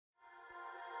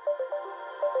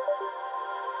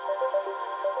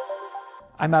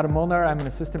I'm Adam Molnar. I'm an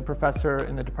assistant professor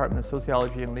in the Department of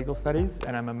Sociology and Legal Studies,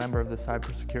 and I'm a member of the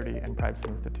Cybersecurity and Privacy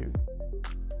Institute.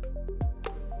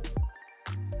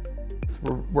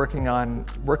 We're working on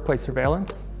workplace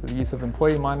surveillance, so the use of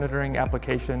employee monitoring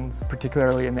applications,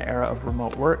 particularly in the era of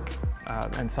remote work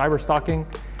and cyber stalking.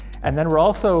 And then we're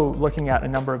also looking at a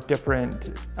number of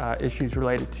different issues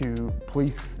related to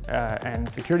police and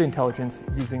security intelligence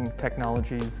using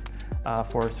technologies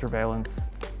for surveillance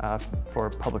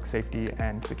for public safety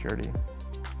and security.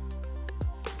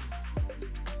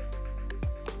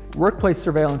 Workplace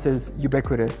surveillance is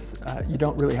ubiquitous. You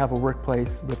don't really have a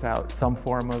workplace without some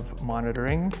form of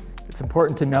monitoring. It's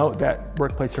important to note that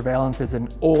workplace surveillance is an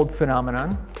old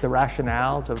phenomenon. The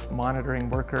rationales of monitoring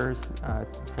workers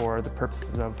for the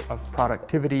purposes of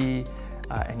productivity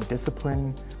and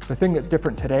discipline. The thing that's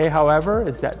different today, however,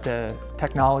 is that the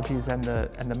technologies and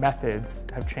the methods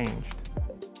have changed.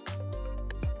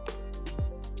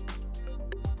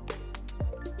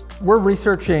 We're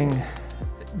researching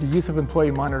the use of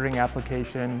employee monitoring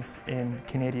applications in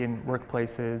Canadian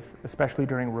workplaces, especially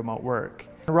during remote work.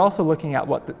 We're also looking at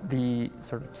what the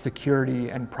sort of security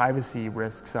and privacy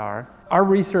risks are. Our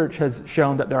research has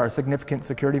shown that there are significant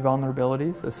security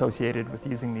vulnerabilities associated with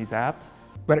using these apps.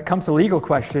 When it comes to legal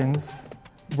questions,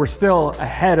 we're still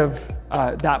ahead of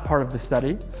that part of the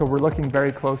study. So we're looking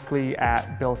very closely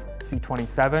at Bill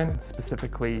C-27,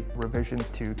 specifically revisions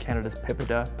to Canada's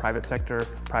PIPEDA, private sector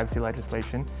privacy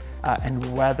legislation,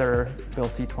 and whether Bill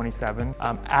C-27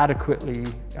 adequately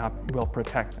will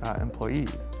protect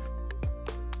employees.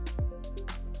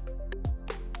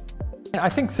 I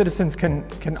think citizens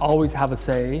can always have a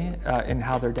say in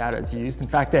how their data is used. In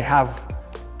fact, they have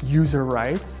user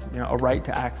rights, a right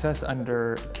to access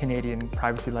under Canadian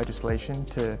privacy legislation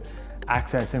to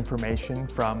access information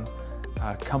from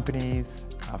companies,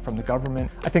 from the government.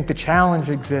 I think the challenge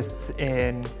exists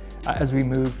in, as we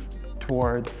move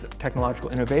towards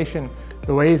technological innovation,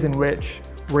 the ways in which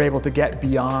we're able to get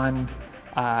beyond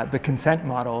the consent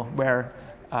model, where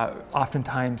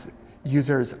oftentimes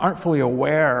users aren't fully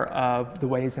aware of the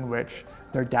ways in which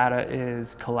their data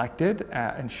is collected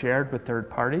and shared with third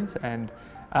parties, and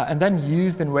then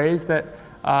used in ways that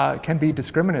can be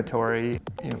discriminatory.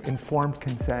 Informed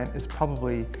consent is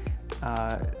probably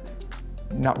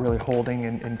not really holding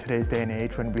in today's day and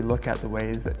age when we look at the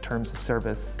ways that terms of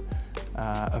service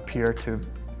appear to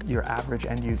your average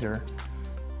end user.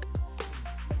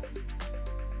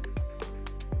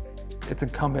 It's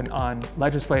incumbent on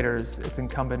legislators, it's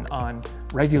incumbent on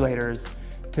regulators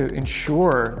to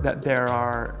ensure that there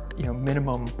are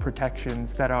minimum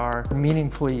protections that are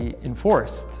meaningfully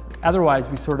enforced. Otherwise,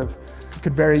 we sort of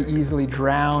could very easily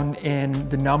drown in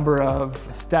the number of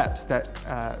steps that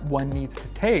one needs to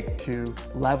take to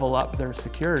level up their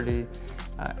security.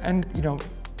 And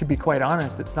to be quite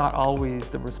honest, it's not always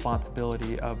the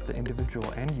responsibility of the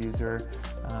individual end user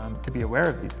to be aware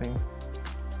of these things.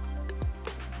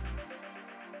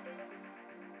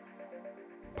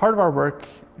 Part of our work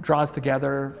draws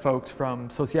together folks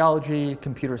from sociology,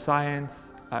 computer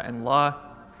science, and law.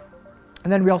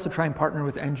 And then we also try and partner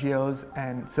with NGOs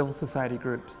and civil society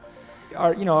groups.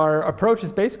 Our approach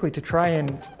is basically to try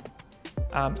and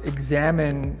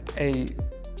examine a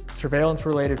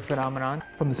surveillance-related phenomenon.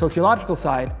 From the sociological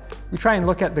side, we try and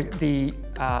look at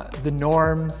the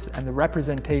norms and the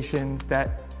representations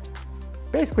that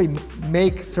basically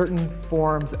make certain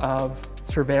forms of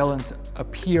surveillance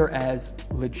appear as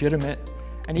legitimate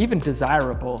and even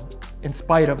desirable in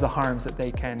spite of the harms that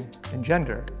they can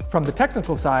engender. From the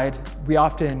technical side, we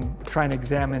often try and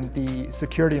examine the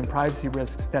security and privacy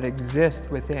risks that exist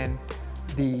within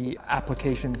the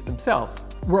applications themselves.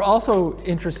 We're also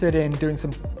interested in doing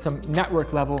some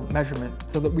network level measurement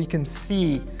so that we can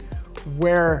see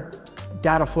where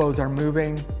data flows are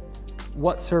moving,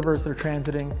 what servers they're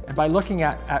transiting, and by looking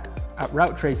at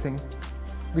route tracing,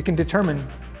 we can determine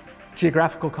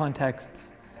geographical contexts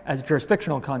as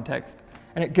jurisdictional context,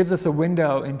 and it gives us a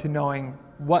window into knowing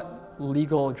what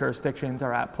legal jurisdictions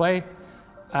are at play,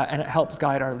 and it helps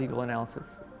guide our legal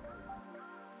analysis.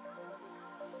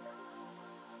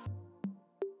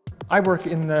 I work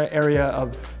in the area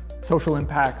of social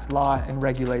impacts, law, and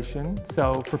regulation.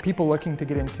 So for people looking to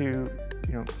get into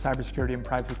cybersecurity and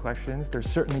privacy questions, there's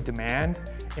certainly demand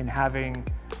in having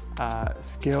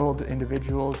skilled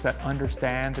individuals that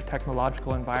understand the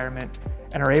technological environment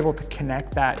and are able to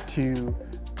connect that to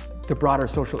the broader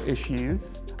social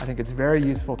issues. I think it's very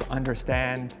useful to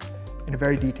understand in a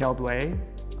very detailed way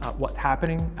what's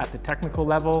happening at the technical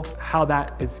level, how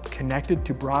that is connected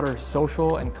to broader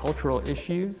social and cultural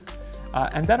issues,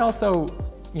 and then also,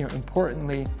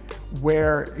 importantly,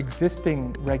 where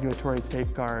existing regulatory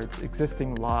safeguards,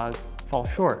 existing laws fall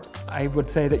short. I would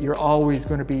say that you're always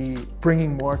going to be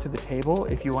bringing more to the table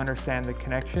if you understand the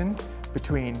connection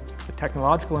between the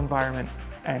technological environment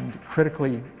and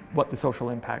critically what the social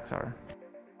impacts are.